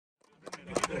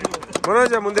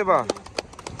ಮನೋಜ ಮುಂದೆ ಬಾ.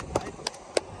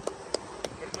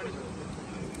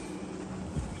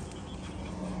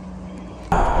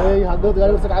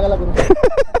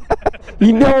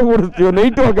 ಇನ್ನೇ ಓಡಿಸ್ತೀವ,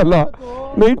 ನೈಟು ಆಗಲ್ಲ,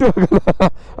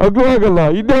 ಹಗ್ಲು ಆಗಲ್ಲ,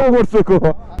 ಇನ್ನೇ ಓಡಿಸ್ಬೇಕು.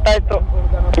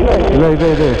 ಇಲ್ಲ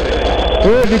ಇದೆ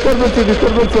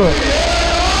ಡಿಸ್ಟರ್ಬೆನ್ಸ್.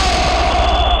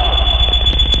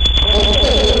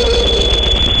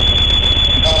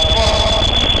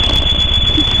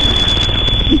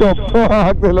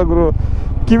 ಆಗ್ತಿಲ್ಲ ಗುರು,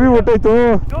 ಕಿವಿ ಹೊಟ್ಟಾಯ್ತು.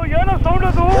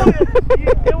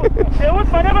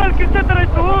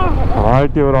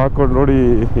 ಆರ್ಟಿ ಅವ್ರು ಹಾಕೊಂಡು ನೋಡಿ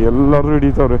ಎಲ್ಲರೂ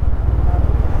ಹಿಡಿತವ್ರೆ.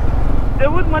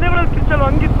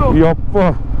 ಯಪ್ಪ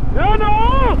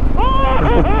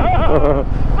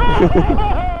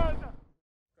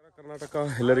ಕರ್ನಾಟಕ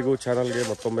ಎಲ್ಲರಿಗೂ ಚಾನಲ್ಗೆ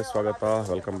ಮತ್ತೊಮ್ಮೆ ಸ್ವಾಗತ.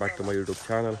 Welcome back to my YouTube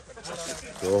channel.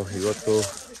 So ಇವತ್ತು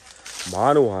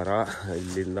ಭಾನುವಾರ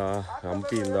ಇಲ್ಲಿಂದ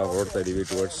ಹಂಪಿಯಿಂದ ಹೊರಡ್ತಾ ಇದ್ದೀವಿ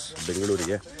ಟುವರ್ಡ್ಸ್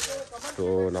ಬೆಂಗಳೂರಿಗೆ. ಸೊ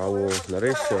ನಾವು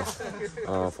ನರೇಶ್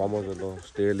ಫಾರ್ಮ್ ಹೌಸನ್ನು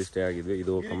ಸ್ಟೇ ಆಗಿದ್ವಿ.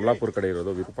 ಇದು ಕಮಲಾಪುರ ಕಡೆ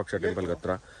ಇರೋದು, ವಿರೂಪಾಕ್ಷ ಟೆಂಪಲ್ಗೆ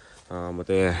ಹತ್ರ.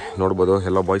 ಮತ್ತು ನೋಡ್ಬೋದು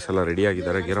ಎಲ್ಲ ಬಾಯ್ಸ್ ಎಲ್ಲ ರೆಡಿ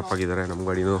ಆಗಿದ್ದಾರೆ, ಗೇರಪ್ ಆಗಿದ್ದಾರೆ. ನಮ್ಮ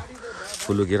ಗಾಡಿನೂ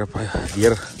ಫುಲ್ಲು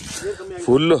ಗೇರ್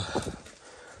ಫುಲ್ಲು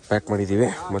ಪ್ಯಾಕ್ ಮಾಡಿದ್ದೀವಿ.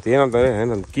 ಮತ್ತು ಏನಂತಾರೆ,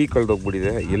 ನನ್ನ ಕೀ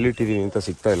ಕಳೆದೋಗ್ಬಿಟ್ಟಿದೆ, ಎಲ್ಲಿಟ್ಟಿದ್ದೀನಿ ಅಂತ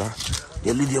ಸಿಗ್ತಾಯಿಲ್ಲ,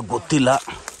 ಎಲ್ಲಿದೆಯೋ ಗೊತ್ತಿಲ್ಲ.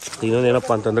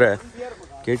 ಇನ್ನೊಂದೇನಪ್ಪ ಅಂತಂದರೆ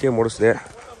KTM ಓಡಿಸಿದೆ,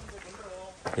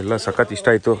 ಎಲ್ಲ ಸಖತ್ ಇಷ್ಟ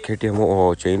ಆಯಿತು. KTM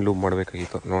ಚೈನ್ ಲೂಪ್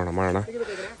ಮಾಡಬೇಕಾಗಿತ್ತು, ಮಾಡೋಣ.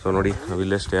 ಸೊ ನೋಡಿ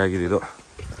ನಾವಿಲ್ಲೇ ಸ್ಟೇ ಆಗಿದ್ದು,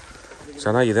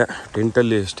 ಚೆನ್ನಾಗಿದೆ.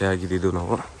 ಟೆಂಟಲ್ಲಿ ಸ್ಟೇ ಆಗಿದ್ದು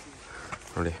ನಾವು.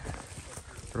 ನೋಡಿ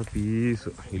ಪೀಸು,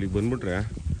 ಇಲ್ಲಿಗೆ ಬಂದುಬಿಟ್ರೆ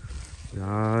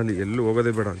ಎಲ್ಲೂ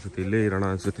ಹೋಗೋದೇ ಬೇಡ ಅನಿಸುತ್ತೆ, ಇಲ್ಲೇ ಇರೋಣ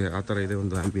ಅನಿಸುತ್ತೆ. ಆ ಥರ ಇದೆ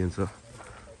ಒಂದು ಆ್ಯಂಬಿಯನ್ಸು.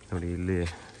 ನೋಡಿ ಇಲ್ಲಿ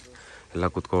ಎಲ್ಲ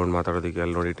ಕುತ್ಕೊಂಡು ಮಾತಾಡೋದಕ್ಕೆ.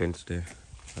 ಅಲ್ಲಿ ನೋಡಿ ಟೆಂಟ್ ಸ್ಟೇ,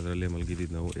 ಅದರಲ್ಲೇ ಮಲಗಿದ್ದು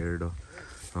ನಾವು. 2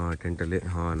 ಟೆಂಟಲ್ಲಿ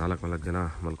 4 ಜನ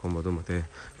ಮಲ್ಕೊಬೋದು. ಮತ್ತು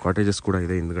ಕಾಟೇಜಸ್ ಕೂಡ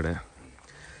ಇದೆ ಹಿಂದ್ಗಡೆ.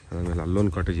 ಅದಾದಮೇಲೆ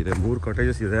ಅಲ್ಲೊಂದು ಕಾಟೇಜ್ ಇದೆ, 3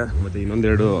 ಕಾಟೇಜಸ್ ಇದೆ. ಮತ್ತು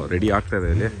ಇನ್ನೊಂದೆರಡು ರೆಡಿ ಆಗ್ತಾಯಿದೆ.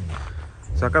 ಇಲ್ಲಿ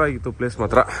ಸಖತ್ತಾಗಿತ್ತು ಪ್ಲೇಸ್,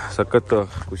 ಮಾತ್ರ ಸಖತ್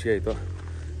ಖುಷಿ ಆಯಿತು,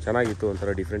 ಚೆನ್ನಾಗಿತ್ತು. ಒಂಥರ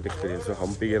ಡಿಫ್ರೆಂಟ್ ಎಕ್ಸ್ಪೀರಿಯೆನ್ಸು.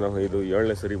 ಹಂಪಿಗೆ ನಾವು ಇದು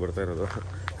 7ನೇ ಸರಿ ಬರ್ತಾ ಇರೋದು,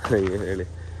 ಏನು ಹೇಳಿ.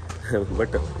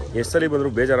 ಬಟ್ ಎಷ್ಟು ಸಲ ಬಂದರೂ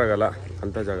ಬೇಜಾರಾಗಲ್ಲ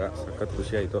ಅಂಥ ಜಾಗ, ಸಖತ್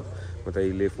ಖುಷಿ ಆಯಿತು. ಮತ್ತು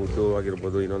ಇಲ್ಲಿ ಫುಡ್ಡು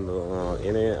ಆಗಿರ್ಬೋದು, ಇನ್ನೊಂದು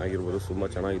ಏನೇ ಆಗಿರ್ಬೋದು, ತುಂಬ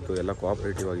ಚೆನ್ನಾಗಿತ್ತು. ಎಲ್ಲ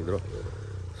ಕೋಆಪ್ರೇಟಿವ್ ಆಗಿದ್ದರು.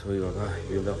 ಸೊ ಇವಾಗ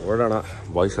ಇಲ್ಲಿಂದ ಹೊರಡೋಣ.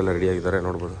 ಬಾಯ್ಸ್ ಎಲ್ಲ ರೆಡಿ ಆಗಿದ್ದಾರೆ,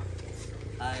 ನೋಡ್ಬೋದು.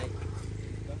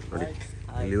 ನೋಡಿ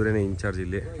ಇಲ್ಲಿ ಇವರೇನೇ ಇನ್ಚಾರ್ಜ್,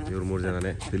 ಇಲ್ಲಿ ಇವ್ರು 3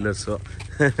 ಜನನೇ ಪಿಲ್ಲರ್ಸು.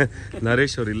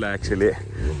 ನರೇಶ್ ಅವ್ರು ಇಲ್ಲ, ಆ್ಯಕ್ಚುಲಿ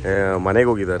ಮನೆಗೆ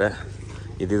ಹೋಗಿದ್ದಾರೆ,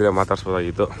 ಇದ್ದಿದ್ರೆ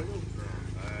ಮಾತಾಡ್ಸ್ಬೋದಾಗಿತ್ತು.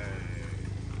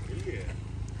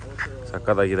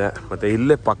 ಸಕ್ಕತ್ತಾಗಿದೆ. ಮತ್ತು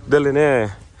ಇಲ್ಲೇ ಪಕ್ಕದಲ್ಲೇ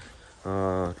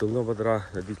ತುಂಗಭದ್ರಾ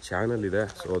ನದಿ ಚಾನಲ್ ಇದೆ.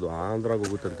 ಸೊ ಅದು ಆಂಧ್ರಾಗೆ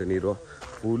ಹೋಗುತ್ತಂತೆ ನೀರು,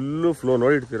 ಫುಲ್ಲು ಫ್ಲೋ.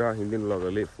 ನೋಡಿರ್ತೀರಾ ಹಿಂದಿನ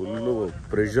ವ್ಲಾಗಲ್ಲಿ, ಫುಲ್ಲು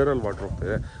ಪ್ರೆಷರಲ್ಲಿ ವಾಟ್ರ್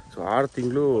ಹೋಗ್ತಾಯಿದೆ. ಸೊ 6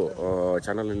 ತಿಂಗಳು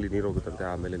ಚಾನಲಲ್ಲಿ ನೀರು ಹೋಗುತ್ತಂತೆ,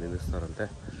 ಆಮೇಲೆ ನಿಲ್ಲಿಸ್ತಾರಂತೆ.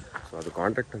 ಸೊ ಅದು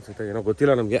ಕಾಂಟ್ರಾಕ್ಟ್ ಅನಿಸುತ್ತೆ, ಏನೋ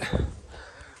ಗೊತ್ತಿಲ್ಲ ನಮಗೆ.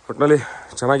 ಒಟ್ಟಿನಲ್ಲಿ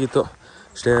ಚೆನ್ನಾಗಿತ್ತು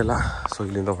ಸ್ಟೇ ಎಲ್ಲ. ಸೊ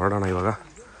ಇಲ್ಲಿಂದ ಹೊರಡೋಣ ಇವಾಗ,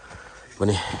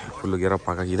 ಬನ್ನಿ. ಫುಲ್ಲು ಗೇರಪ್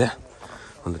ಆಗಾಗಿದೆ,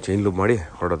 ಒಂದು ಚೈನ್ ಲೂಪ್ ಮಾಡಿ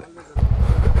ಹೊರಡೋದೆ.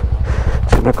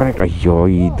 ಚೆನ್ನಾಗಿ ಕನೆಕ್ಟ್. ಅಯ್ಯೋ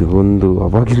ಇದು ಒಂದು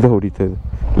ಅವಾಗಿಂದ ಹೊಡಿತಾ ಇದೆ.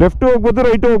 ಲೆಫ್ಟ್ ಹೋಗ್ಬೋದು,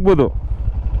 ರೈಟು ಹೋಗ್ಬೋದು,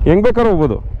 ಹೆಂಗೆ ಬೇಕಾದ್ರೂ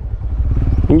ಹೋಗ್ಬೋದು.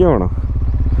 ಹಿಂಗೆ ಹೋಗೋಣ.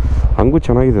 ಹಂಗೂ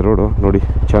ಚೆನ್ನಾಗಿದೆ ರೋಡು. ನೋಡಿ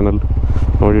ಚಾನಲ್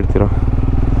ನೋಡಿರ್ತೀರ.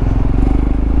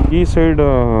 ಈ ಸೈಡ್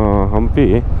ಹಂಪಿ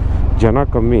ಜನ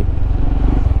ಕಮ್ಮಿ,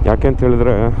 ಯಾಕೆ ಅಂತ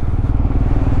ಹೇಳಿದ್ರೆ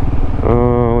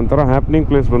ಒಂಥರ ಹ್ಯಾಪ್ನಿಂಗ್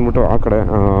ಪ್ಲೇಸ್ ಬಂದ್ಬಿಟ್ಟು ಆ ಕಡೆ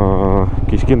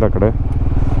ಕಿಷ್ಕಿಂದ ಕಡೆ,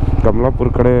 ಕಮಲಾಪುರ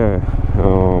ಕಡೆ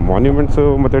ಮಾನ್ಯುಮೆಂಟ್ಸು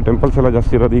ಮತ್ತು ಟೆಂಪಲ್ಸ್ ಎಲ್ಲ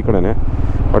ಜಾಸ್ತಿ ಇರೋದು ಈ ಕಡೆನೇ.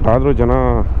 ಬಟ್ ಆದರೂ ಜನ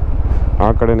ಆ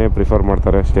ಕಡೆನೇ ಪ್ರಿಫರ್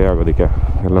ಮಾಡ್ತಾರೆ ಸ್ಟೇ ಆಗೋದಕ್ಕೆ.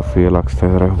 ಎಲ್ಲ ಫ್ಯೂಯಲ್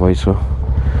ಹಾಕ್ಸ್ತಾಯಿದ್ದಾರೆ ಬಾಯ್ಸು.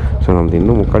 ಸೊ ನಮ್ದು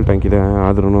ಇನ್ನೂ ಮುಕ್ಕಾಲು ಟ್ಯಾಂಕ್ ಇದೆ,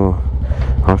 ಆದ್ರೂ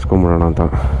ಹಾಕ್ಸ್ಕೊಂಬಿಡೋಣ ಅಂತ.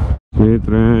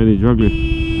 ಸ್ನೇಹಿತರೆ ನಿಜವಾಗ್ಲಿ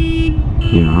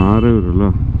ಯಾರೂ ಇರಲ್ಲ,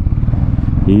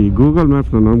 ಈ ಗೂಗಲ್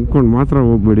ಮ್ಯಾಪ್ಸ್ನ ನಂಬ್ಕೊಂಡು ಮಾತ್ರ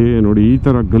ಹೋಗ್ಬೇಡಿ. ನೋಡಿ ಈ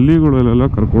ಥರ ಗಲ್ಲಿಗಳಲ್ಲೆಲ್ಲ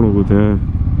ಕರ್ಕೊಂಡು ಹೋಗುತ್ತೆ.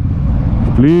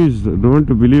 Please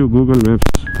don't believe Google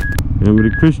maps. I am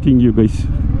requesting you guys,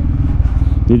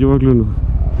 ನಿಜವಾಗ್ಲೂ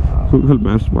ಗೂಗಲ್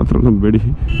ಮ್ಯಾಪ್ಸ್ ಮಾತ್ರ ನಂಬೇಡಿ.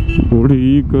 ನೋಡಿ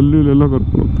ಈ ಗಲ್ಲಿಲೆಲ್ಲ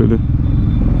ಕರ್ಕೊಂಡು ಹೋಗ್ತಾ ಇದೆ.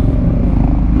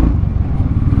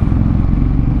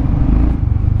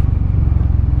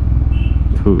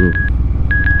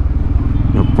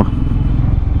 ಯಪ್ಪ,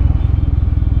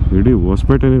 ಇಡೀ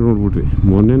ಹೊಸಪೇಟೆನೇ ನೋಡ್ಬಿಟ್ವಿ.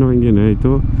 ಮೊನ್ನೆನೂ ಹಂಗೇನೆ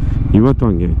ಆಯಿತು, ಇವತ್ತು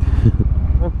ಹಂಗೆ ಆಯ್ತು.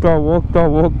 ಹೋಗ್ತಾ ಹೋಗ್ತಾ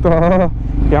ಹೋಗ್ತಾ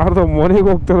ಯಾರ್ದೋ ಮನೆಗೆ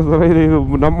ಹೋಗ್ತಾರೋ ಥರ ಇದೆ ಇದು.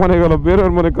 ನಮ್ಮ ಮನೆಗೆಲ್ಲ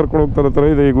ಬೇರೆಯವ್ರ ಮನೆಗೆ ಕರ್ಕೊಂಡು ಹೋಗ್ತಾರೋ ಥರ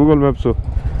ಇದೆ ಈ ಗೂಗಲ್ ಮ್ಯಾಪ್ಸು.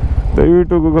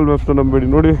 ದಯವಿಟ್ಟು ಗೂಗಲ್ ಮ್ಯಾಪ್ಸ್ನ ನಂಬೇಡಿ.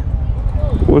 ನೋಡಿ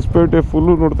ಹೊಸಪೇಟೆ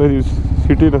ಫುಲ್ಲು ನೋಡ್ತಾ ಇದ್ದೀವಿ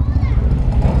ಸಿಟಿನ.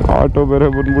 ಆಟೋ ಬೇರೆ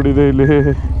ಬಂದ್ಬಿಟ್ಟಿದೆ ಇಲ್ಲಿ.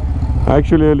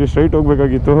 ಆ್ಯಕ್ಚುಲಿ ಅಲ್ಲಿ ಸ್ಟ್ರೈಟ್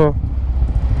ಹೋಗ್ಬೇಕಾಗಿತ್ತು,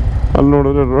 ಅಲ್ಲಿ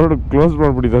ನೋಡಿದ್ರೆ ರೋಡ್ ಕ್ಲೋಸ್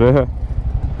ಮಾಡಿಬಿಟ್ಟಿದ್ದಾರೆ.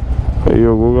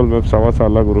 ಅಯ್ಯೋ ಗೂಗಲ್ ಮ್ಯಾಪ್ಸ್ ಸವಾಸ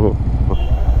ಅಲ್ಲ ಗುರು,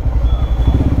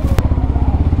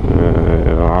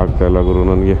 ಆಗ್ತಾಯಿಲ್ಲ ಗುರು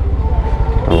ನನಗೆ.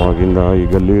 ಅವಾಗಿಂದ ಈ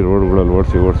ಗಲ್ಲಿ ರೋಡ್ಗಳಲ್ಲಿ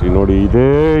ಓಡಿಸಿ ನೋಡಿ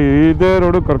ಇದೇ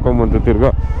ರೋಡಿಗೆ ಕರ್ಕೊಂಬಂತು ತಿರ್ಗಾ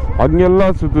ಹಂಗೆಲ್ಲ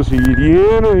ಸುತ್ತಿಸಿ.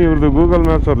 ಇದೇನು ಇವ್ರದ್ದು ಗೂಗಲ್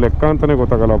ಮ್ಯಾಪ್ಸ್ ಅವ್ರ ಲೆಕ್ಕ ಅಂತಲೇ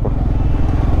ಗೊತ್ತಾಗಲ್ಲಪ್ಪ.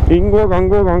 ಹಿಂಗೋಗಿ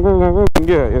ಹಂಗೋಗಿ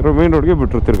ಹಿಂಗೆ ಮೇನ್ ರೋಡ್ಗೆ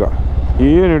ಬಿಟ್ರು ತಿರ್ಗಾ.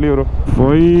 ಏನು ಹೇಳಿ ಇವರು.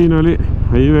 ಫೈನಲಿ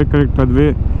ಹೈವೇ ಕನೆಕ್ಟ್ ಆದ್ವಿ.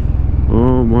 ಓ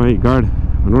ಮೈ ಗಾಡ್,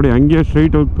 ನೋಡಿ ಹಂಗೆ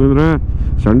ಸ್ಟ್ರೈಟ್ ಹೋಗ್ತಂದ್ರೆ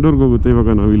ಸಂಡೂರ್ಗೆ ಹೋಗುತ್ತೆ. ಇವಾಗ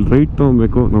ನಾವು ಇಲ್ಲಿ ರೈಟ್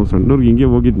ತೊಗೊಬೇಕು. ನಾವು ಸಂಡೂರ್ಗೆ ಹಿಂಗೆ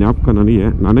ಹೋಗಿದ್ದು ಜ್ಞಾಪಕ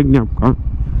ನನಗೆ ಜ್ಞಾಪಕ.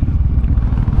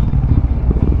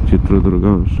 ಚಿತ್ರದುರ್ಗ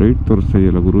ಸ್ಟ್ರೈಟ್ ತೋರಿಸ್ತಾ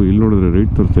ಇದೆಯಲ್ಲ ಗುರು, ಇಲ್ಲಿ ನೋಡಿದ್ರೆ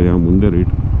ರೈಟ್ ತೋರಿಸ್ತಾ ಇದೆಯಾ, ಮುಂದೆ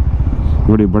ರೈಟ್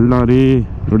ನೋಡಿ. ಬಳ್ಳಾರಿ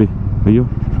ನೋಡಿ, ಅಯ್ಯೋ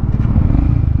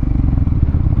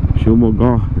ಶಿವಮೊಗ್ಗ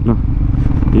ಎಲ್ಲ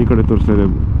ಈ ಕಡೆ ತೋರಿಸ್ತಾ ಇದೆ.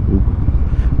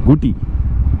 ಗೂಟಿ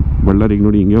ಬಳ್ಳಾರಿಗೆ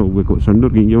ನೋಡಿ ಹಿಂಗೆ ಹೋಗ್ಬೇಕು.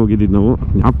 ಸಂಡೂರ್ಗೆ ಹಿಂಗೆ ಹೋಗಿದ್ದಿದ್ದು ನಾವು,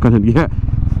 ಜ್ಞಾಪಕ ನನಗೆ.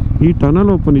 ಈ ಟನಲ್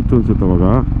ಓಪನ್ ಇತ್ತು ಅನ್ಸುತ್ತೆ ಅವಾಗ,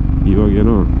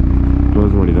 ಇವಾಗೇನೋ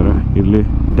ಕ್ಲೋಸ್ ಮಾಡಿದ್ದಾರೆ. ಇಲ್ಲಿ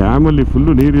ಡ್ಯಾಮಲ್ಲಿ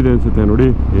ಫುಲ್ಲು ನೀರಿದೆ ಅನ್ಸುತ್ತೆ ನೋಡಿ,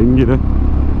 ಹೆಂಗಿದೆ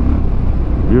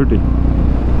ಬ್ಯೂಟಿ.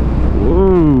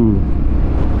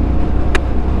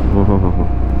 ಓಹೋ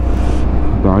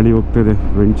ಗಾಳಿ ಹೋಗ್ತಾಯಿದೆ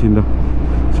ವೆಂಚಿಂದ,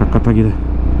 ಸಖತ್ತಾಗಿದೆ.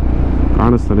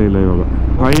 ಕಾಣಿಸ್ತಾನೆ ಇಲ್ಲ ಇವಾಗ.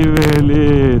 ಹೈವೇಲಿ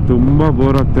ತುಂಬ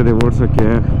ಬೋರ್ ಆಗ್ತಾಯಿದೆ ಓಡ್ಸೋಕ್ಕೆ.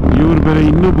 ಇವ್ರು ಬೇರೆ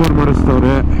ಇನ್ನೂ ಬೋರ್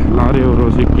ಮಾಡಿಸ್ತವ್ರೆ ಲಾರಿಯವರು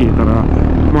ಸಿಕ್ಕಿ. ಈ ಥರ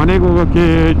ಮನೆಗೆ ಹೋಗೋಕ್ಕೆ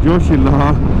ಜೋಶ್ ಇಲ್ಲ.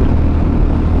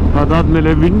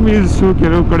 ಅದಾದಮೇಲೆ ವಿಂಡ್ ಮಿಲ್ಸು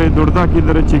ಕೆಲವು ಕಡೆ ದೊಡ್ಡದು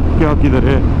ಹಾಕಿದ್ದಾರೆ, ಚಿಕ್ಕ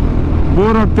ಹಾಕಿದ್ದಾರೆ.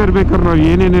 ಬೋರ್ ಆಗ್ತಾ ಇರ್ಬೇಕಾದ್ರೆ ನಾವು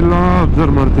ಏನೇನೆಲ್ಲ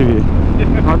ಅಬ್ಸರ್ವ್ ಮಾಡ್ತೀವಿ,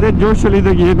 ಅದೇ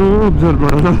ಜೋಶಲ್ಲಿದ್ದಾಗ ಏನೂ ಅಬ್ಸರ್ವ್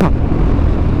ಮಾಡೋಣ.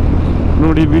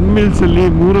 ನೋಡಿ ವಿಂಡ್ ಮಿಲ್ಸಲ್ಲಿ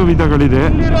 3 ವಿಧಗಳಿದೆ.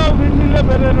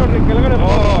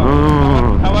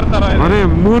 ಅದೇ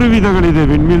 3 ವಿಧಗಳಿದೆ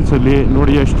ವಿಂಡ್ ಮಿಲ್ಸಲ್ಲಿ.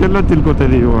 ನೋಡಿ ಎಷ್ಟೆಲ್ಲ ತಿಳ್ಕೊತಾ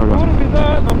ಇದೀವಿ ಇವಾಗ.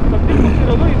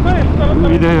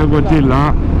 ಇದೆ ಗೊತ್ತಿಲ್ಲ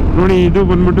ನೋಡಿ. ಇದು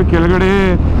ಬಂದ್ಬಿಟ್ಟು ಕೆಳಗಡೆ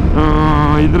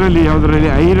ಇದರಲ್ಲಿ ಯಾವುದರಲ್ಲಿ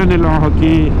ಐರನ್ ಎಲ್ಲ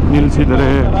ಹಾಕಿ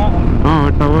ನಿಲ್ಲಿಸಿದ್ದಾರೆ.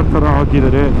 ಟವರ್ ಥರ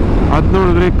ಹಾಕಿದ್ದಾರೆ. ಅದು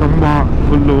ನೋಡಿದ್ರೆ ಕಂಬ,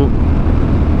 ಫುಲ್ಲು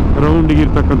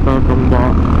ರೌಂಡಿಗಿರ್ತಕ್ಕಂಥ ಕಂಬ.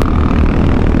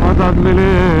 ಅದಾದಮೇಲೆ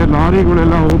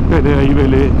ಲಾರಿಗಳೆಲ್ಲ ಹೋಗ್ತಾ ಇದೆ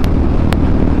ಹೈವೇಲಿ.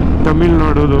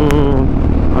 ತಮಿಳ್ನಾಡುದು,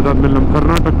 ಅದಾದಮೇಲೆ ನಮ್ಮ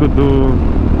ಕರ್ನಾಟಕದ್ದು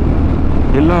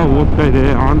ಎಲ್ಲ ಹೋಗ್ತಾ ಇದೆ,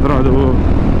 ಆಂಧ್ರದು.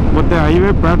 ಮತ್ತು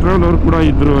ಹೈವೇ ಪ್ಯಾಟ್ರೋಲ್ ಅವರು ಕೂಡ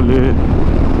ಇದ್ದರು ಅಲ್ಲಿ,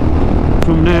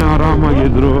 ಸುಮ್ಮನೆ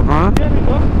ಆರಾಮಾಗಿದ್ರು.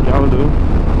 ಯಾವುದು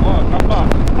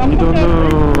ಇದೊಂದು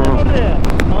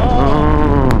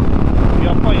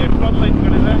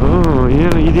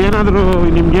ಇದೇನಾದರೂ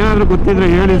ನಿಮ್ಗೇನಾದರೂ ಗೊತ್ತಿದ್ರೆ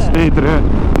ಹೇಳಿ ಸ್ನೇಹಿತರೆ,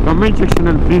 ಕಮೆಂಟ್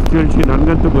ಸೆಕ್ಷನಲ್ಲಿ ಪ್ಲೀಸ್ ತಿಳಿಸಿ.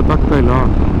 ನನಗಂತೂ ಗೊತ್ತಾಗ್ತಾ ಇಲ್ಲ.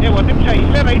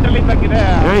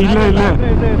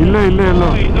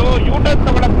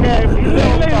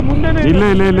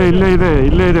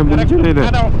 ಇಲ್ಲೇ ಇದೆ ಮುಂಚೆನೇ ಇದೆ.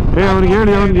 ಅವ್ರಿಗೆ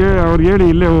ಹೇಳಿ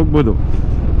ಇಲ್ಲೇ ಹೋಗ್ಬೋದು.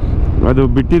 ಅದು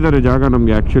ಬಿಟ್ಟಿದ್ದಾರೆ ಜಾಗ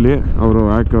ನಮಗೆ. ಆ್ಯಕ್ಚುಲಿ ಅವರು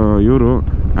ಇವರು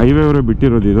ಹೈವೇ ಅವರೇ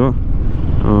ಬಿಟ್ಟಿರೋದು ಇದು.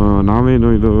 ನಾವೇನು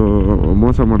ಇದು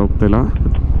ಮೋಸ ಮಾಡೋಗ್ತಾಯಿಲ್ಲ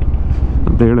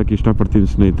ಅಂತ ಹೇಳೋಕ್ಕೆ ಇಷ್ಟಪಡ್ತೀನಿ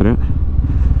ಸ್ನೇಹಿತರೆ.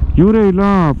 ಇವರೇ ಇಲ್ಲ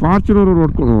ಫಾರ್ಚುನರ್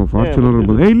ಹೊಡ್ಕೊಂಡು, ಫಾರ್ಚುನರ್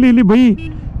ಬಂದು ಇಲ್ಲಿ ಬೈ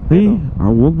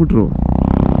ಹೋಗ್ಬಿಟ್ರು.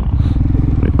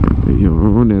 ಅಯ್ಯೋ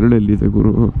ನೆರಳೆಲ್ಲಿದೆ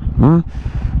ಗುರು.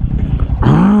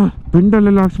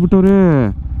 ಪೆಂಡಲ್ಲೆಲ್ಲ ಹಾಕ್ಸ್ಬಿಟ್ಟವ್ರೆ.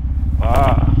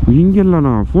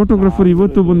 ಹಿಂಗೆಲ್ಲನಾ ಫೋಟೋಗ್ರಾಫರ್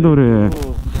ಇವತ್ತು ಬಂದವ್ರೆ.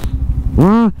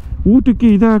 ಊಟಕ್ಕೆ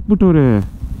ಇದೇ ಹಾಕ್ಬಿಟ್ಟವ್ರೆ.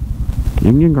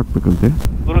 ಹೆಂಗೆ ಹಾಕ್ಬೇಕಂತೆ.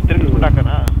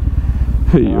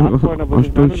 ಅಯ್ಯೋ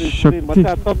ಅಷ್ಟೊಂದು ಶಕ್ತಿ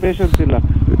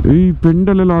ಈ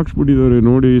ಪೆಂಡಲೆಲ್ಲ ಹಾಕ್ಸ್ಬಿಟ್ಟಿದ್ದಾರೆ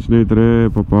ನೋಡಿ ಸ್ನೇಹಿತರೆ.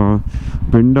 ಪಾಪ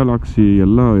ಪೆಂಡಲ್ ಹಾಕ್ಸಿ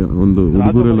ಎಲ್ಲ ಒಂದು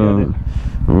ಹುಡುಗರೆಲ್ಲ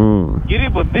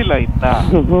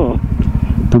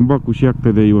ತುಂಬಾ ಖುಷಿ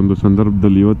ಆಗ್ತಾಯಿದೆ ಈ ಒಂದು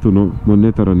ಸಂದರ್ಭದಲ್ಲಿ. ಇವತ್ತು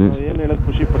ಮೊನ್ನೆ ಥರನೇ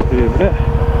ಖುಷಿ ಪಡ್ತೀವಿ ಅಂದ್ರೆ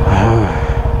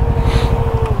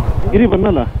ಗಿರಿ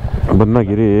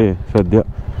ಗಿರಿ ಸದ್ಯ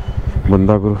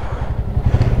ಬಂದಾಗರು.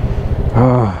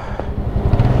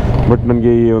 ಬಟ್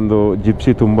ನನಗೆ ಈ ಒಂದು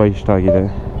ಜಿಪ್ಸಿ ತುಂಬ ಇಷ್ಟ ಆಗಿದೆ.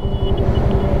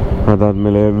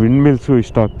 ಅದಾದಮೇಲೆ ವಿಂಡ್ ಮಿಲ್ಸು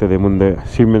ಇಷ್ಟ ಆಗ್ತದೆ ಮುಂದೆ,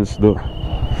 ಸಿಮೆನ್ಸ್ದು.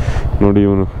 ನೋಡಿ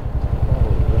ಇವನು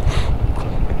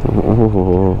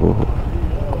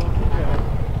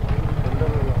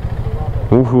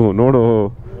ನೋಡು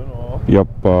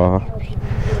ಯಪ್ಪ.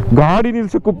 ಗಾಡಿ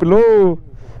ನಿಲ್ಸಕ್ಕೂ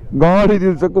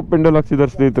ಪೆಂಡಲ್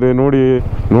ಹಾಕ್ಸಿದ್ದಾರೆ ಸ್ನೇಹಿತರೆ.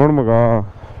 ನೋಡ್ ಮಗ,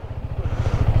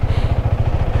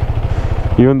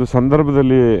 ಈ ಒಂದು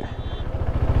ಸಂದರ್ಭದಲ್ಲಿ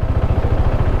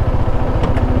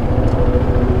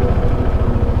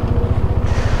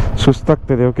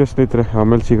ಸುಸ್ತಾಗ್ತದೆ. ಓಕೆ ಸ್ನೇಹಿತರೆ,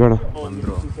 ಆಮೇಲೆ ಸಿಗೋಣ.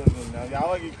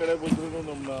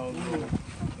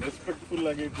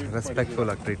 ರೆಸ್ಪೆಕ್ಟ್ಫುಲ್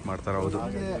ಆಗಿ ಟ್ರೀಟ್ ಮಾಡ್ತಾರೆ. ಹೌದು,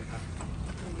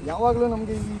 ಯಾವಾಗಲೂ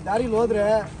ನಮಗೆ ಈ ದಾರಿಲಿ ಹೋದರೆ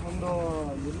ಒಂದು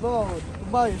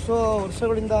ಎಷ್ಟೋ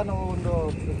ವರ್ಷಗಳಿಂದ ನಾವು ಒಂದು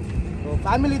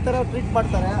ಫ್ಯಾಮಿಲಿ ಥರ ಟ್ರೀಟ್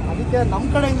ಮಾಡ್ತಾರೆ. ಅದಕ್ಕೆ ನಮ್ಮ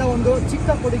ಕಡೆಯಿಂದ ಒಂದು ಚಿಕ್ಕ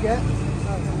ಕೊಡುಗೆ.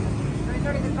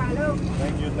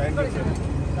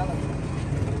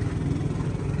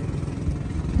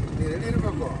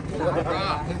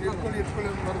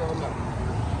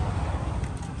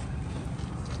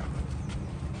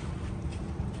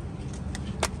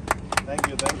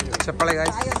 ಚಪ್ಪಾಳೆ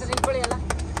ಗಾಯ್ಸ್.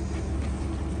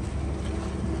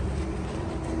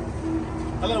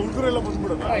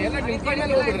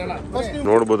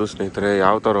 ನೋಡ್ಬೋದು ಸ್ನೇಹಿತರೆ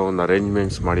ಯಾವ ಥರ ಒಂದು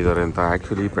ಅರೇಂಜ್ಮೆಂಟ್ಸ್ ಮಾಡಿದ್ದಾರೆ ಅಂತ.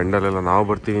 ಆ್ಯಕ್ಚುಲಿ ಪೆಂಡಲ್ ಎಲ್ಲ ನಾವು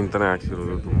ಬರ್ತೀವಿ ಅಂತಲೇ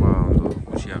ಹಾಕ್ಸಿರೋದು. ತುಂಬ ಒಂದು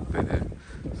ಖುಷಿ ಆಗ್ತಾಯಿದೆ.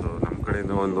 ಸೊ ನಮ್ಮ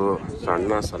ಕಡೆಯಿಂದ ಒಂದು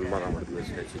ಸಣ್ಣ ಸನ್ಮಾನ ಮಾಡಿದ್ವಿ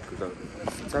ಅಷ್ಟೇ, ಚಿಕ್ಕದ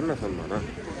ಸಣ್ಣ ಸನ್ಮಾನ.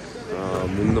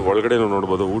 ಮುಂದೆ ಒಳಗಡೆನೂ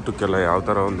ನೋಡ್ಬೋದು ಊಟಕ್ಕೆಲ್ಲ ಯಾವ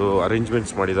ಥರ ಒಂದು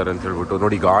ಅರೇಂಜ್ಮೆಂಟ್ಸ್ ಮಾಡಿದ್ದಾರೆ ಅಂತ ಹೇಳ್ಬಿಟ್ಟು.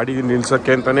 ನೋಡಿ ಗಾಡಿ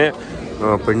ನಿಲ್ಸೋಕ್ಕೆ ಅಂತಲೇ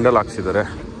ಪೆಂಡಲ್ ಹಾಕ್ಸಿದ್ದಾರೆ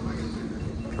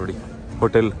ನೋಡಿ.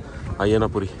 ಹೋಟೆಲ್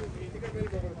ಅಯ್ಯನಪುರಿ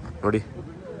ನೋಡಿ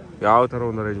ಯಾವ ಥರ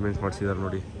ಒಂದು ಅರೇಂಜ್ಮೆಂಟ್ಸ್ ಮಾಡಿಸಿದ್ದಾರೆ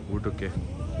ನೋಡಿ ಊಟಕ್ಕೆ.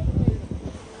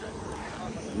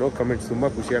 ನೋ ಕಮೆಂಟ್ಸ್, ತುಂಬ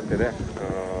ಖುಷಿ ಆಗ್ತಿದೆ,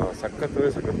 ಸಖತ್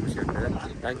ಖುಷಿ ಆಗ್ತಿದೆ.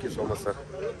 Thank you so much sir,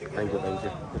 thank you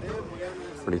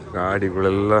ನೋಡಿ.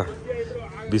 ಗಾಡಿಗಳೆಲ್ಲ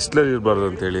ಬಿಸಿಲಲ್ಲಿ ಇರಬಾರ್ದು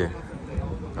ಅಂತೇಳಿ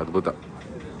ಅದ್ಭುತ,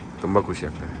 ತುಂಬ ಖುಷಿ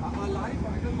ಆಗ್ತದೆ.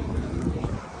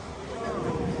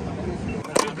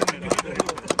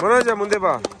 ಮನೋಜ ಮುಂದೆ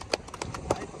ಬಾ.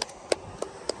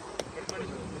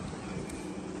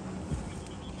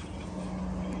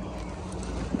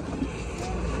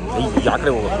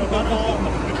 ಯಾಕಡೆ ಹೋಗ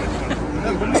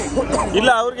ಇಲ್ಲ,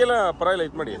 ಅವ್ರಿಗೆಲ್ಲ ಪರವಾಗಿಲ್ಲ,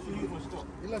 ಇದು ಮಾಡಿ.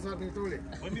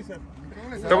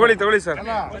 ತಗೊಳ್ಳಿ ಸರ್,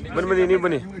 ಬನ್ನಿ ನೀವು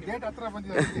ಬನ್ನಿ.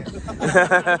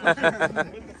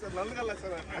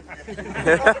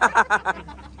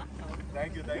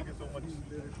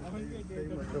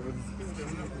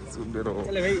 ಸುಮ್ಮನೆ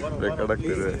ರೆಕಾರ್ಡ್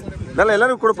ಆಗ್ತಿದೆ. ನಲ್ಲ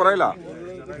ಎಲ್ಲರೂ ಕೊಡು ಪರವಾಗಿಲ್ಲ,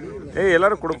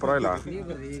 ಎಲ್ಲರೂ ಕೊಡು ಪರವಾಗಿಲ್ಲ.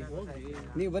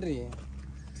 ನೀವು ಬರ್ರಿ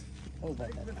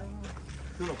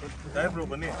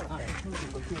ಬನ್ನಿ.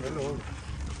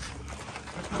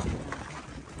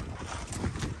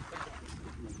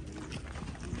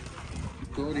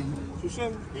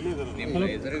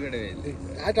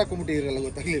 ಆಟ ಹಾಕೊಂಡ್ಬಿಟ್ಟಿರಲ್ಲ,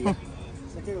 ಗೊತ್ತಾಗ್ಲಿಲ್ಲ.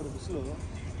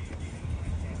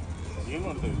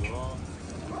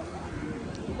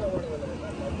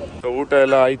 ಊಟ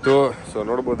ಎಲ್ಲ ಆಯ್ತು. ಸೊ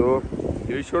ನೋಡ್ಬೋದು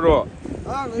ಈಶ್ವರು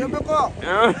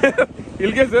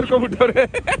ಇಲ್ಲಿಗೆ ಸೇರ್ಕೊಂಡ್ಬಿಟ್ಟವ್ರೆ.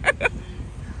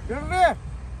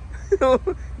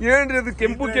 ಏನ್ರಿ ಅದು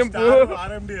ಕೆಂಪು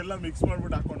RMD ಎಲ್ಲ ಮಿಕ್ಸ್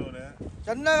ಮಾಡ್ಬಿಟ್ಟು ಹಾಕೊಂಡವ್ರೆ.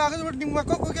 ಚೆನ್ನಾಗಿ ಹಾಕಿದ್ಬಿಟ್ಟು ನಿಮ್ಗೆ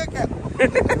ಮಕ್ಕಳು ಕುಗ್ಯಕ್ಕೆ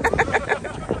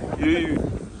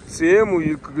ಸೇಮ್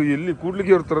ಎಲ್ಲಿ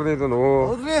ಕೂಡ್ಲಿಕ್ಕೆ ಇರ್ತಾರನೇ ಇದನ್ನು.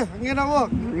 ಹೌದ್ರಿ, ಹಂಗೆ ನಾವು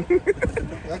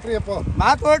ಯಾಕ್ರಿ ಅಪ್ಪ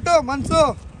ಮಾತು ಹೊರಟು ಮನ್ಸು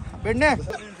ಬೆಣ್ಣೆ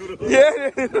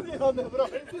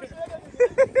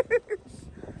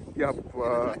ಯಪ್ಪ.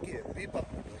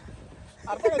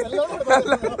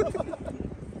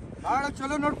 ಭಾಳ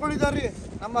ಚಲೋ ನೋಡ್ಕೊಂಡಿದ್ದಾರ್ರಿ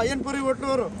ನಮ್ಮ ಅಯ್ಯನಪುರಿ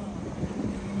ಹೋಟ್ಲವರು.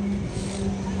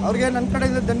 ಅವ್ರಿಗೆ ನನ್ನ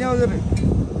ಕಡೆಯಿಂದ ಧನ್ಯವಾದ ರೀ.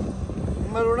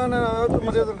 ನಿಮ್ಮ ಋಣ ಯಾವತ್ತೂ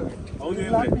ಮರೆಯೋದಿಲ್ಲ.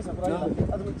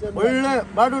 ಒಳ್ಳೆ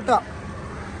ಬಾಡೂಟ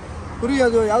ಕುರಿ,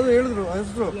 ಅದು ಯಾವ್ದು ಹೇಳಿದ್ರು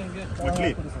ಹೆಸರು,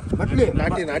 ಬಟ್ಲಿ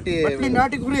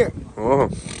ನಾಟಿ ಕುರಿ.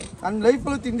 ನನ್ನ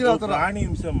ಲೈಫಲ್ಲೂ ತಿಂದಿಲ್ಲ ಆ ಥರ. ಪ್ರಾಣಿ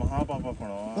ಹಿಂಸೆ ಮಹಾಪಾಪ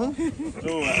ಕಣೋ.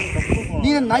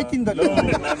 ನೀನು ನಾಯಿ ತಿಂದ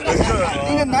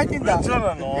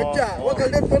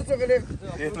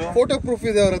ಫೋಟೋ ಪ್ರೂಫ್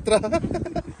ಇದೆ ಅವ್ರ ಹತ್ರ.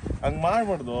 ಹಂಗ್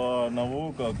ಮಾಡ್ಬಾರ್ದು, ನಾವು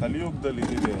ಕಲಿಯುಗದಲ್ಲಿ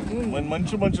ಇದೀವಿ.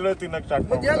 ಮನುಷ್ಯರೇ ತಿನ್ನಕ್ ಸ್ಟಾರ್ಟ್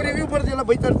ಮಾಡ್ತೀವಿ. ರಿವ್ಯೂ ಬರ್ದಿಲ್ಲ,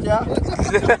 ಬೈತಾ ಇರ್ತೀಯ.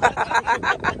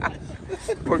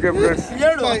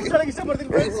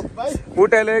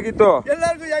 ಊಟ ಎಲ್ಲ ಹೇಗಿತ್ತು?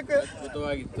 ಎಲ್ಲರಿಗೂ ಯಾಕೆ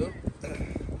ಅದ್ಭುತವಾಗಿತ್ತು.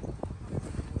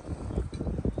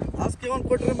 ಆಸ್ಕೆ ಒಂದು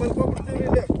ಕೊಟ್ಟರೆ ಮಲ್ಕೊಂಡ್ಬಿಡ್ತೀವಿ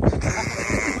ಇಲ್ಲಿ.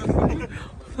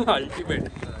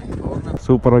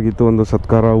 ಸೂಪರ್ ಆಗಿತ್ತು ಒಂದು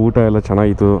ಸತ್ಕಾರ. ಊಟ ಎಲ್ಲ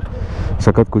ಚೆನ್ನಾಗಿತ್ತು,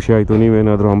 ಸಖತ್ ಖುಷಿ ಆಯಿತು.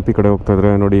 ನೀವೇನಾದರೂ ಹಂಪಿ ಕಡೆ ಹೋಗ್ತಾ ಇದ್ರೆ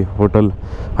ನೋಡಿ, ಹೋಟೆಲ್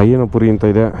ಅಯ್ಯನಪುರಿ ಅಂತ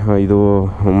ಇದೆ. ಇದು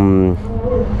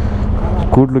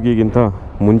ಕೂಡ್ಲುಗಿಗಿಂತ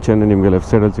ಮುಂಚೆನೇ ನಿಮಗೆ ಲೆಫ್ಟ್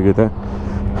ಸೈಡಲ್ಲಿ ಸಿಗುತ್ತೆ.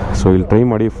 ಸೊ ಇಲ್ಲಿ ಟ್ರೈ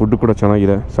ಮಾಡಿ, ಫುಡ್ ಕೂಡ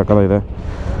ಚೆನ್ನಾಗಿದೆ, ಸಕಲ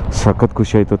ಸಖತ್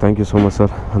ಖುಷಿ ಆಯಿತು. Thank you so much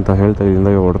sir ಅಂತ ಹೇಳ್ತಾ ಇಲ್ಲಿಂದ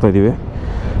ಹೊಡ್ತಾ ಇದ್ದೀವಿ.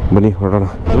 ಬನ್ನಿ ಹೊರಡೋಣ.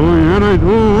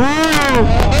 ಏನಾಯ್ತು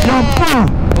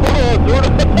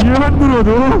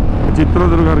ಅದು?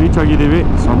 ಚಿತ್ರದುರ್ಗ ರೀಚ್ ಆಗಿದ್ದೀವಿ.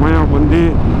 ಸಮಯ ಬಂದು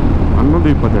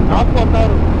 11:28,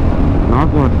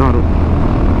 4:16.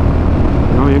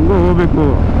 ನಾವು ಹೆಂಗೋ ಹೋಗ್ಬೇಕು.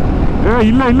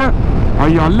 ಇಲ್ಲ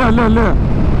ಅಯ್ಯೋ, ಅಲ್ಲೇ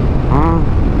ಹಾಂ,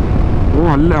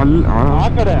 ಅಲ್ಲೇ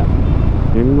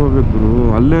ಹೆಂಗ್ ಹೋಗ್ಬೇಕು?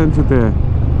 ಅಲ್ಲೇ ಅನ್ಸುತ್ತೆ.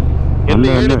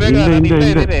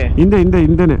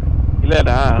 ಹಿಂದೆನೆ.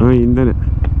 ಹಿಂದೆನೆ.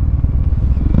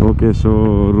 ಓಕೆ, ಸೊ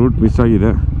ರೂಟ್ ಮಿಸ್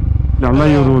ಆಗಿದೆ. ಅಲ್ಲ,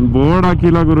 ಇವರು ಒಂದು ಬೋರ್ಡ್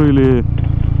ಹಾಕಿಲ್ಲ ಗುರು, ಇಲ್ಲಿ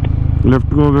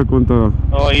ಲೆಫ್ಟ್ ಹೋಗ್ಬೇಕು ಅಂತ.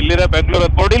 ಇಲ್ಲಿರ ಬೆಂಗಳೂರು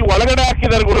ಒಳಗಡೆ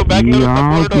ಹಾಕಿದಾರೆ ಗುರು.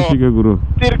 ಯಾವ ಖುಷಿಗೆ ಗುರು,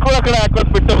 ತಿರ್ಕೊಳ್ಳೋ ಕಡೆ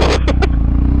ಹಾಕೋದ್ಬಿಟ್ಟು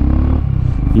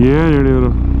ಏನ್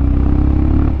ಹೇಳಿದ್ರು?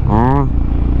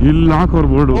 ಇಲ್ಲಿ ಹಾಕೋರ್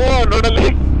ಬೋರ್ಡು.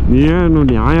 ಏನು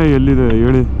ನ್ಯಾಯ ಎಲ್ಲಿದೆ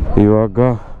ಹೇಳಿ? ಇವಾಗ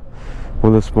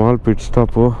ಒಂದು ಸ್ಮಾಲ್ ಪಿಟ್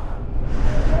ಸ್ಟಾಪು.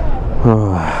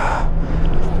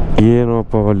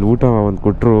 ಏನಪ್ಪ, ಅಲ್ಲಿ ಊಟ ಒಂದು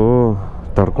ಕೊಟ್ಟರು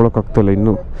ತಡ್ಕೊಳಕ್ಕಾಗ್ತಲ್ಲ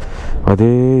ಇನ್ನು.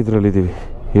 ಅದೇ ಇದರಲ್ಲಿದ್ದೀವಿ.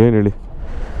 ಏನು ಹೇಳಿ?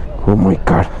 ಓ ಮೈ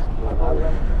ಗಾಡ್,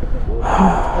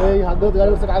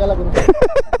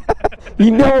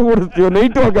 ಇನ್ಯಾವಾಗ ಓಡಿಸ್ತೀವ?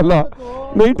 ನೈಟು ಆಗಲ್ಲ,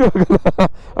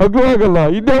 ಹಗ್ಲು ಆಗಲ್ಲ,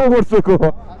 ಇನ್ಯಾವಾಗ ಓಡಿಸ್ಬೇಕು?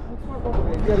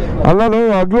 ಅಲ್ಲ, ನಾವು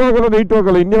ಹಗ್ಲು ಆಗಲ್ಲ, ನೈಟು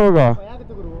ಆಗಲ್ಲ, ಇನ್ಯಾವಾಗ?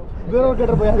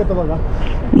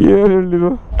 ಏನು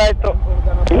ಹೇಳಿದ್ರು?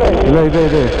 ಇಲ್ಲ, ಇದೆ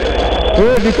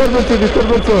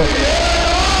ಡಿಸ್ಟರ್ಬೆನ್ಸು.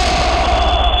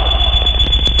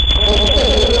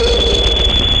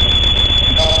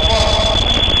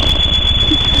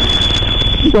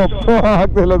 ಅಪ್ಪ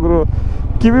ಆಗ್ತಾ ಇಲ್ಲ ಗುರು,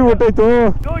 ಕಿವಿ ಹೊಟ್ಟೈತು.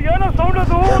 ಏನೋ ಸೌಂಡ್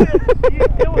ಅದು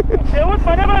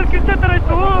ಮನೆಗಳಲ್ಲಿ ಕಿರ್ಚತ್ತರ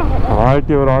ಇತ್ತು.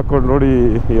 ಆರ್ಟಿ ಅವ್ರು ಹಾಕೊಂಡು ನೋಡಿ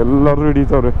ಎಲ್ಲರೂ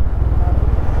ಹಿಡಿತವ್ರೆ.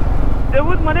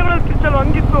 ದೇವದ ಮನೆಗಳಲ್ಲಿ ಕಿರ್ಚಲ್ಲ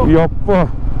ಹಂಗಿತ್ತು. ಯಪ್ಪ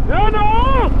ಏನು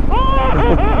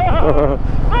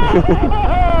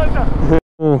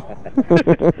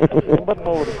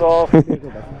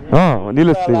ಹಾ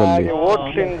ನಿಲ್ಲಿಸ್ತೀವಿ ಅಲ್ಲಿ.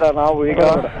 ಓಟ್ಲಿಂದ ನಾವು ಈಗ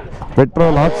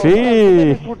ಪೆಟ್ರೋಲ್ ಹಾಕ್ಸಿ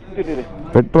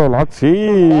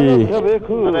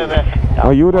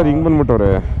ಇವ್ರ್ಯಾರು ಹಿಂಗ್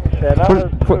ಬಂದ್ಬಿಟ್ಟವ್ರೆ. ಸರ್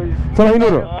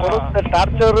 500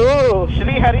 ಟಾರ್ಚರು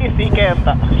ಶ್ರೀಹರಿ ಸಿಕೆ ಅಂತ.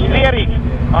 ಶ್ರೀಹರಿ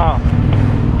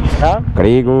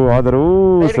ಕಡೆಗೂ ಆದರೂ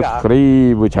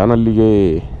ಸಬ್ಸ್ಕ್ರೈಬ್ ಚಾನಲ್ಗೆ.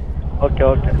 ಓಕೆ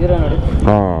ಓಕೆ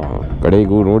ಹಾ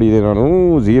ಕಡೆಗೂ ನೋಡಿದೆ ನಾನು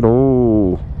 0.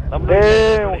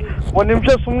 ಒಂದ್ ನಿಮಿಷ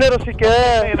ಸುಮ್ನೆ ರಸಿಕೆ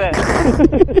ಇದೆ.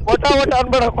 ಒಟ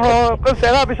ಅನ್ಬೇಡ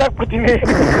ಸೆರ ಬಿಸಾಕ್ಬಿಡ್ತೀನಿ.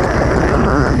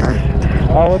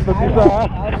 ಅವತ್ತು ದಿವಸ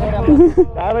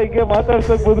ಯಾರ ಹಿಂಗೆ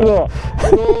ಮಾತಾಡ್ಸಕ್ ಬಂದ್ರು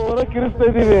ಕಿರಿಸ್ತಾ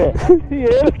ಇದೀವಿ.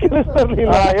 ಏನು ಕಿರಿಸ್ತಾ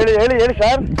ಇರ್ಲಿಲ್ಲ. ಹೇಳಿ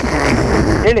ಸರ್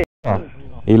ಹೇಳಿ.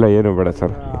 ಇಲ್ಲ ಏನು ಬೇಡ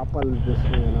ಸರ್,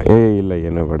 ಇಲ್ಲ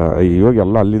ಏನು ಬೇಡ. ಇವಾಗ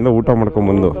ಎಲ್ಲ ಅಲ್ಲಿಂದ ಊಟ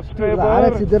ಮಾಡ್ಕೊಂಡ್ಬಂದು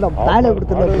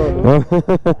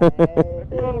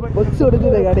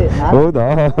ಹೌದಾ?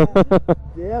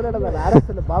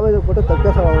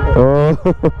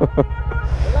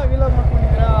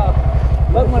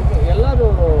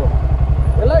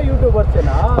 ಎಲ್ಲ ಯೂಟ್ಯೂಬರ್ಸ್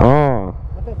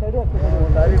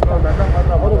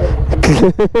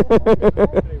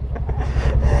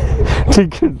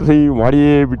ಚಿಕನ್ ಡ್ರೈ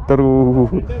ಮಾಡಿಯೇ ಬಿಟ್ಟರು.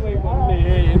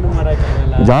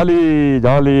 ಜಾಲಿ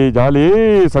ಜಾಲಿ ಜಾಲಿ,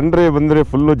 ಸಂಡ್ರೆ ಬಂದ್ರೆ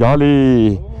ಫುಲ್ಲು ಜಾಲಿ.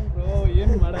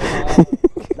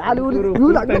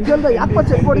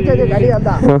 ಗಾಡಿ ಅಂತ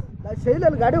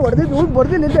ಶೈಲಲ್ಲಿ ಗಾಡಿ ಹೊಡೆದಿದ್ದು ಇವ್ರು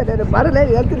ಬರ್ದಿಲ್ಲ ಬರಲ್ಲ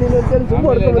ಹೇಳ್ತೀನಿ ಅಂತೇಳಿ ತುಂಬ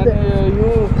ಹೊಡ್ಕೊಂಡ್ಬಂದೆ.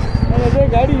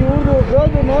 ಗಾಡಿ ಇವ್ರು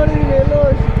ನೋಡಿದೀನಿ ಎಲ್ಲೋ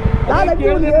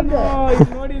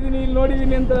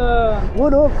ನೋಡಿದೀನಿ ಅಂತ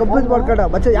ಊರು ಕಂಪ್ಲೀಟ್ ಮಾಡ್ಕೊಂಡ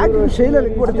ಮತ್ತೆ ಯಾಕೆ ಶೈಲಲ್ಲಿ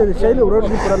ಹಿಂಗೆ ಹೊಡಿತಿದ್ದೆ. ಶೈಲು ರೋಡ್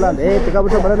ಕೊಡಲ್ಲ ಅಲ್ಲೇ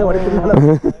ಚಿಕ್ಕಬಿಟ್ಟ ಮನೇಲಿ ಹೊಡಿತಿಲ್ಲ.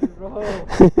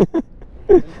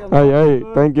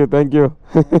 Thank you.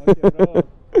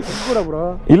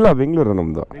 ಇಲ್ಲ ಬೆಂಗಳೂರು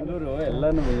ನಮ್ದು.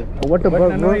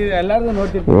 ಎಲ್ಲಾರ್ದು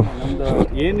ನೋಡ್ತಿರ್ತೀವಿ. ನಮ್ದು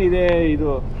ಏನಿದೆ ಇದು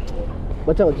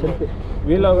ಸೆಲ್ಫಿ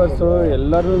ವೀಲಾಗರ್ಸು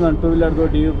ಎಲ್ಲಾರ್ದು. ನಾನು 2 ವೀಲರ್ದು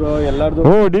ಡಿವಿ ಬ್ರೋ ಎಲ್ಲಾರ್ದು.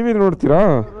 ಡಿವಿ ನೋಡ್ತೀರಾ?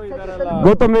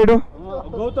 ಗೌತಮ್ ನಾಯ್ಡು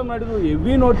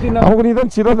ಹೆವಿ ನೋಡ್ತೀನಿ. ಅವ್ರು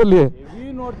ಇದನ್ನು ಚಿರದಲ್ಲಿ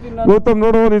ಹೆವಿ ನೋಡ್ತೀನಿ. ಗೌತಮ್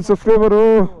ನೋಡು, ನಿನ್ ಸಬ್ಸ್ಕ್ರೈಬರು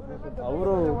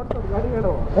ಅವರು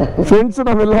ಫ್ರೆಂಡ್ಸ್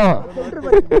ನಾವೆಲ್ಲ.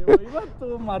 ಇವತ್ತು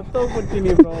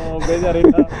ಮರ್ತೋಗ್ಬಿಡ್ತೀನಿ ಬ್ರೋ,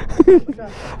 ಬೇಜಾರಿಲ್ಲ.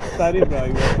 ಸಾರಿ ಬ್ರೋ.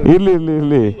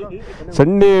 ಇರ್ಲಿ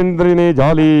ಸಂಡೇ ಅಂದ್ರೇನೆ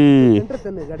ಜಾಲಿ.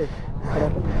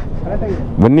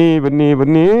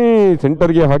 ಬನ್ನಿ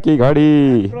ಸೆಂಟರ್ಗೆ ಹಾಕಿ ಗಾಡಿ.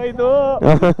 ಇದು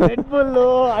ರೆಡ್ ಬುಲ್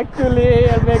ಆಕ್ಚುಲಿ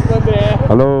ಹೇಳ್ಬೇಕು ಅಂದ್ರೆ.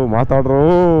 ಹಲೋ ಮಾತಾಡ್ರು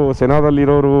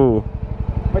ಸೆನಾದಲ್ಲಿರೋರು.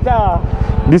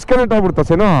 ಡಿಸ್ಕನೆಕ್ಟ್ ಆಗ್ಬಿಡ್ತಾ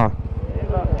ಸೆನಾ?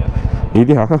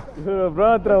 ಇದೆಯಾ ಬ್ರೋ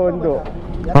ಹತ್ರ ಒಂದು.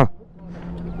 ಹಾ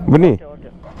ಬನ್ನಿ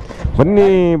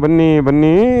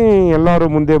ಎಲ್ಲರೂ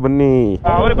ಮುಂದೆ ಬನ್ನಿ.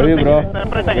 Bro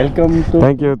welcome to.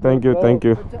 Thank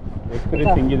you.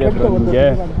 Experience ಹಿಂಗಿದೆ ಬ್ರೋ ನಿಮಗೆ.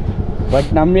 ಬಟ್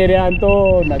ನಮ್ಮ ಏರಿಯಾ ಅಂತೂ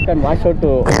ನಕ್ಕನ್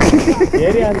ವಾಶೌಟು.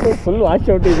 ಏರಿಯಾ ಅಂತೂ ಫುಲ್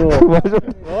ವಾಶೌಟ್. ಇದು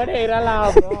ರೋಡೇ ಇರಲ್ಲ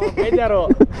ಬೇಜಾರು.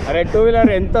 ಅರೆ 2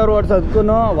 ವೀಲರ್ ಎಂಥವ್ರು ಓಡಿಸೋದಕ್ಕೂ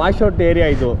ವಾಶೌಟ್ ಏರಿಯಾ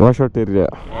ಇದು. ವಾಶೌಟ್ ಏರಿಯಾ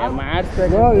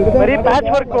ಬರೀ ಪ್ಯಾಚ್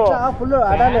ವರ್ಕ್ ಫುಲ್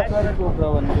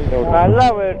ಅಲ್ಲ,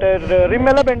 ರಿಮ್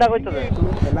ಎಲ್ಲ ಬೆಂಡ್ ಆಗೋಯ್ತದೆ.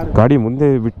 ಗಾಡಿ ಮುಂದೆ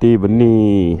ಬಿಟ್ಟು ಬನ್ನಿ.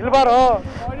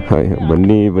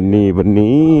 ಬನ್ನಿ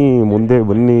ಮುಂದೆ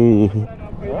ಬನ್ನಿ.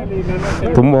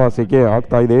 ತುಂಬ ಸೆಕೆ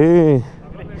ಆಗ್ತಾ ಇದೆ,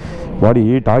 ಬಾಡಿ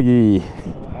ಹೀಟ್ ಆಗಿ.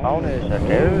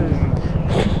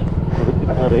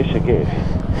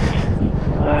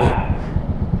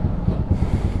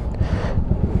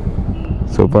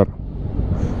 ಸೂಪರ್.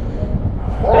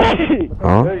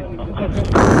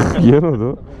 ಏನದು?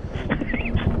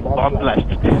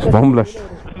 Bomb blast.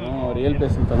 Real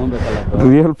place ತಗೊಬೇಕಲ್ಲ.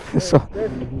 Real place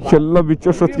ಎಲ್ಲ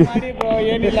ಬಿಚ್ಚೋಷ್ಟೊತ್ತಿಗೆ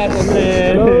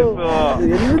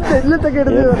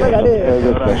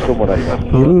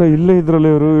ಎಲ್ಲ ಇಲ್ಲೇ ಇದ್ರಲ್ಲಿ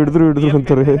ಅವರು ಹಿಡಿದ್ರು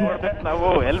ಅಂತಾರೆ.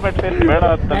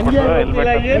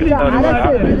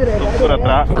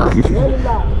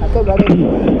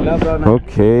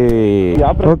 ಓಕೆ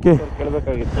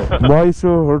ಬಾಯ್ಸು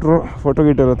ಹೊರಟ್ರು, ಫೋಟೋ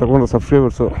ಗೀಟೆಲ್ಲ ತಗೊಂಡು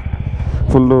ಸಬ್ಸ್ಕ್ರೈಬರ್ಸು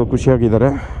ಫುಲ್ಲು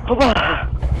ಖುಷಿಯಾಗಿದ್ದಾರೆ.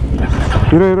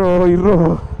 ಇರೋ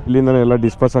ಇಲ್ಲಿಂದನೇ ಎಲ್ಲ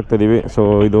ಡಿಸ್ಪರ್ಸ್ ಆಗ್ತಾ ಇದೀವಿ. ಸೊ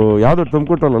ಇದು ಯಾವ್ದು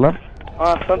ತುಮಕೂಟಲ್ಲ?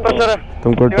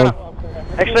 ತುಮಕೂಟು.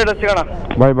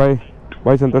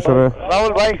 ಬಾಯ್ ಸಂತೋಷ್ ಅವರೇ.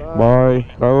 ಬಾಯ್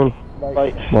ರಾಹುಲ್.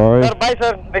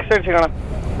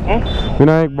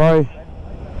 ವಿನಾಯಕ್ ಬಾಯ್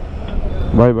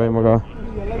ಮಗ.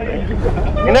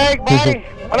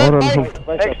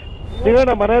 ಸಿಗೋಣ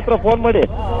ಮನೆ ಹತ್ರ ಫೋನ್ ಮಾಡಿ.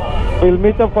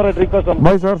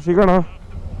 ಬಾಯ್ ಸರ್, ಸಿಗೋಣ.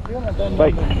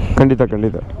 ಖಂಡಿತ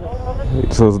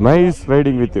it's was nice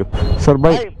riding with you sir.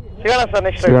 By, ಸಿಗೋಣ ಸರ್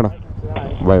ನೆಕ್ಸ್ಟ್ ಸಿಗೋಣ.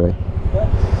 ಬಾಯ್ ಬಾಯ್.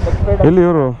 ಎಲ್ಲಿ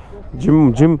ಇವರು ಜಿಮ್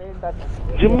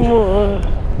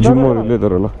ಅವ್ರು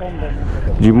ಇಲ್ಲಿದ್ದಾರಲ್ಲ,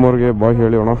 ಜಿಮ್ ಅವ್ರಿಗೆ ಬಾಯ್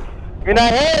ಹೇಳಿ ಅಣ್ಣ.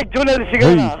 ವಿನಾಯಕ್ ಜೂನಲ್ಲಿ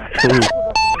ಸಿಗೋಣ.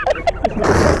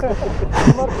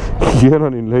 ಏನೋ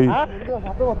ನಿನ್ ಲೈ.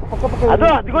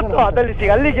 ಅದು ಗೊತ್ತು, ಅದಲ್ಲಿ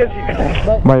ಅಲ್ಲಿಗೆ ಸಿಗೋಣ.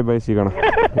 ಬಾಯ್ ಬಾಯ್, ಸಿಗೋಣ.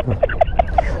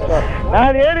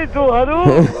 ನಾನು ಹೇಳಿದ್ದು ಅದು.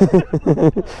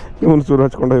 ಇವನು ಸುರು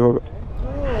ಹಚ್ಕೊಂಡ ಇವಾಗ.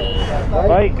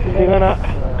 ಬಾಯ್, ಸಿಗೋಣ.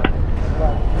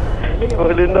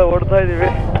 ಅಲ್ಲಿಂದ ಓಡ್ತಾ ಇದೀವಿ.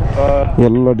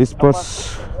 ಎಲ್ಲ disperse.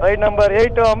 Ride number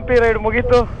 8 Hampi ride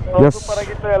ಮುಗೀತು. ಸೂಪರ್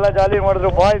ಆಗಿತ್ತು, ಎಲ್ಲ ಜಾಲಿ ಮಾಡಿದ್ರು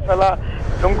ಬಾಯ್ಸ್ ಎಲ್ಲ.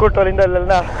 ತುಮಕೂಟಲ್ಲಿಂದ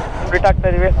ಅಲ್ಲೆಲ್ಲ ಸ್ಪ್ಲಿಟ್ ಆಗ್ತಾ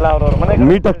ಇದೀವಿ. ಅಲ್ಲ ಅವ್ರವ್ರ ಮನೆ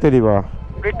ಮೀಟ್ ಆಗ್ತಾ ಇದೀವಾ?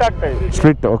 ಸ್ಪ್ಲಿಟ್ ಆಗ್ತಾ ಇದೀವಿ.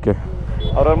 Split, okay.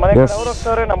 ಅವ್ರವ್ರ ಮನೆ ಕಡೆ ಅವ್ರು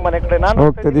ಹೋಗ್ತಾವ್ರೆ, ನಮ್ಮ ಮನೆ ಕಡೆ ನಾನು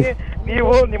ಹೋಗ್ತಾ ಇದೀನಿ.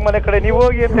 ನೀವು ನಿಮ್ಮ ಮನೆ ಕಡೆ ನೀವು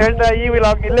ಹೋಗಿ ಅಂತ ಹೇಳ್ತಾ ಈ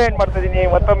ವಿಲಾಗ್ ಇಲ್ಲೇ ಎಂಡ್ ಮಾಡ್ತಾ ಇದೀನಿ.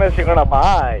 ಮತ್ತೊಮ್ಮೆ ಸಿಗೋಣ.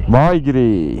 ಬಾಯ್ ಬಾಯ್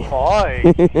ಗಿರಿ. ಬಾಯ್.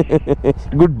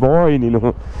 ಗುಡ್ ಬಾಯ್ ನೀನು.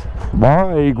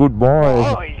 ಬಾಯ್, ಗುಡ್ ಬಾಯ್,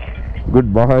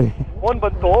 ಗುಡ್ ಬಾಯ್. ಫೋನ್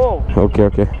ಬಂತು. ಓಕೆ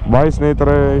ಓಕೆ, ಬಾಯ್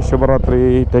ಸ್ನೇಹಿತರೆ, ಶುಭರಾತ್ರಿ,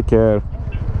 take care.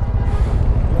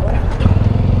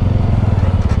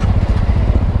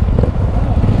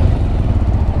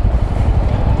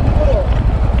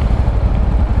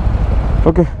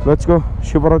 Okay, let's go.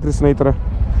 ಶುಭರಾತ್ರಿ ಸ್ನೇಹಿತರೆ.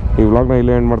 ಈ ವ್ಲಾಗ್ನ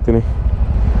ಇಲ್ಲೇ ಎಂಡ್ ಮಾಡ್ತೀನಿ.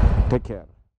 Take care.